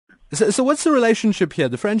So what's the relationship here?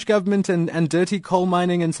 The French government and dirty coal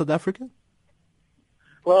mining in South Africa?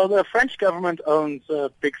 Well, the French government owns a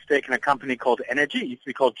big stake in a company called Energy, it used to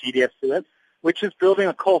be called GDF Suez, which is building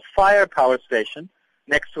a coal-fired power station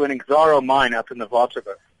next to an Exaro mine up in the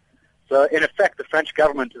Waterberg. So, in effect, the French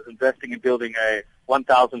government is investing in building a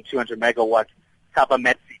 1,200 megawatt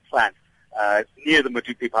Tabametsi plant near the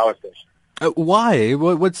Medupi power station. Why?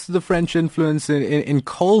 What's the French influence in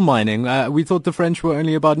coal mining? We thought the French were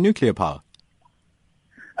only about nuclear power.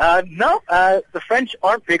 No, the French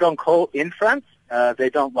aren't big on coal in France. They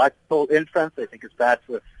don't like coal in France. They think it's bad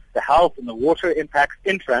for the health and the water impacts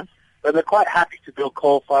in France. But they're quite happy to build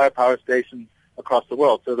coal-fired power stations across the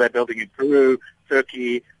world. So they're building in Peru,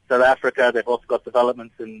 Turkey, South Africa. They've also got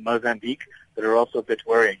developments in Mozambique that are also a bit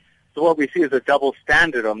worrying. So what we see is a double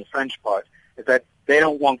standard on the French part, is that they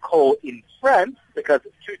don't want coal in France because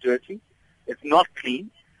it's too dirty, it's not clean,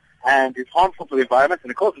 and it's harmful to the environment,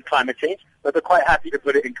 and it causes climate change, but they're quite happy to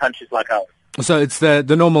put it in countries like ours. So it's the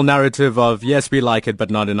normal narrative of, yes, we like it, but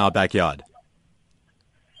not in our backyard.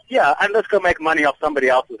 Yeah, and let's go make money off somebody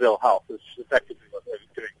else's ill health, is effectively what they're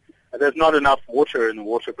doing. There's not enough water in the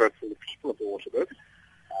Waterberg for the people of the Waterberg,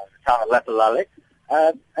 the town of Lepelale,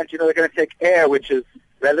 and, they're going to take air, which is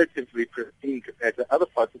relatively pristine compared to other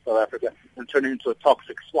parts of South Africa, and turn it into a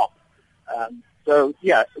toxic swamp.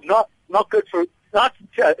 Not good for,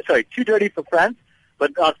 too dirty for France,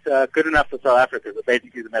 but not good enough for South Africa. So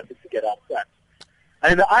basically the message to get out of France.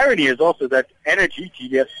 And the irony is also that Energy,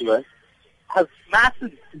 GDF Suez, has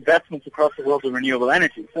massive investments across the world in renewable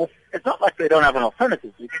energy. So it's not like they don't have an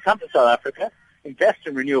alternative. You can come to South Africa, invest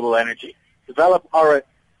in renewable energy, develop our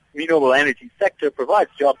renewable energy sector, provide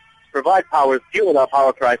jobs, provide power, deal with our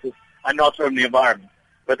power crisis, and not harm the environment.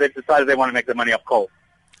 But they've decided they want to make their money off coal.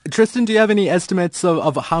 Tristen, do you have any estimates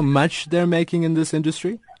of how much they're making in this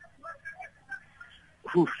industry?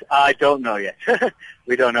 I don't know yet.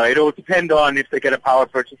 We don't know. It will depend on if they get a power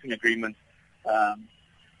purchasing agreement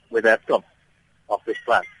with Eskom off this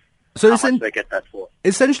plant. So how much they get that for.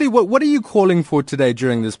 Essentially, what are you calling for today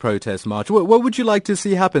during this protest march? What would you like to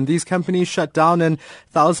see happen? These companies shut down and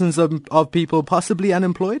thousands of people possibly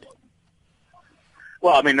unemployed?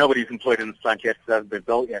 Well, I mean, nobody's employed in this plant yet because it hasn't been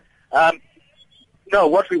built yet. No,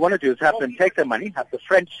 what we want to do is have them take their money, have the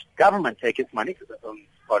French government take its money, because that's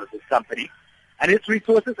part of this company, and its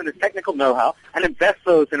resources and its technical know-how, and invest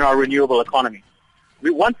those in our renewable economy. We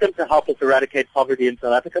want them to help us eradicate poverty in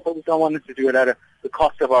South Africa, but we don't want them to do it at the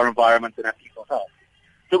cost of our environment and our people's health.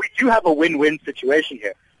 So we do have a win-win situation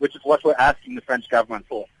here, which is what we're asking the French government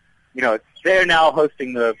for. They're now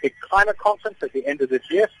hosting the big climate conference at the end of this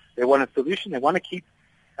year. They want a solution. They want to keep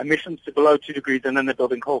emissions to below 2 degrees, and then they're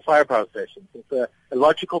building coal-fired power stations. It's a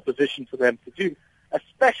logical position for them to do,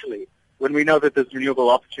 especially when we know that there's renewable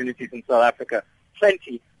opportunities in South Africa,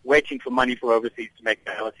 plenty, waiting for money for overseas to make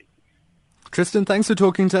reality. Tristen, thanks for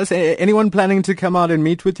talking to us. Anyone planning to come out and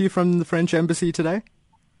meet with you from the French embassy today?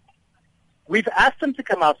 We've asked them to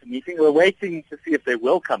come out to meeting. We're waiting to see if they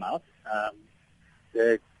will come out.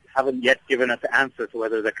 They haven't yet given us an answer to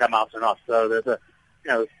whether they come out or not. So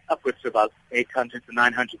there's upwards to about 800 to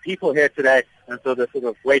 900 people here today, and so they're sort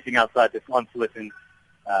of waiting outside this consulate in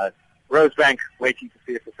Rosebank, waiting to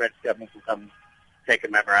see if the French government will come take a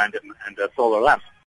memorandum and a solar lamp.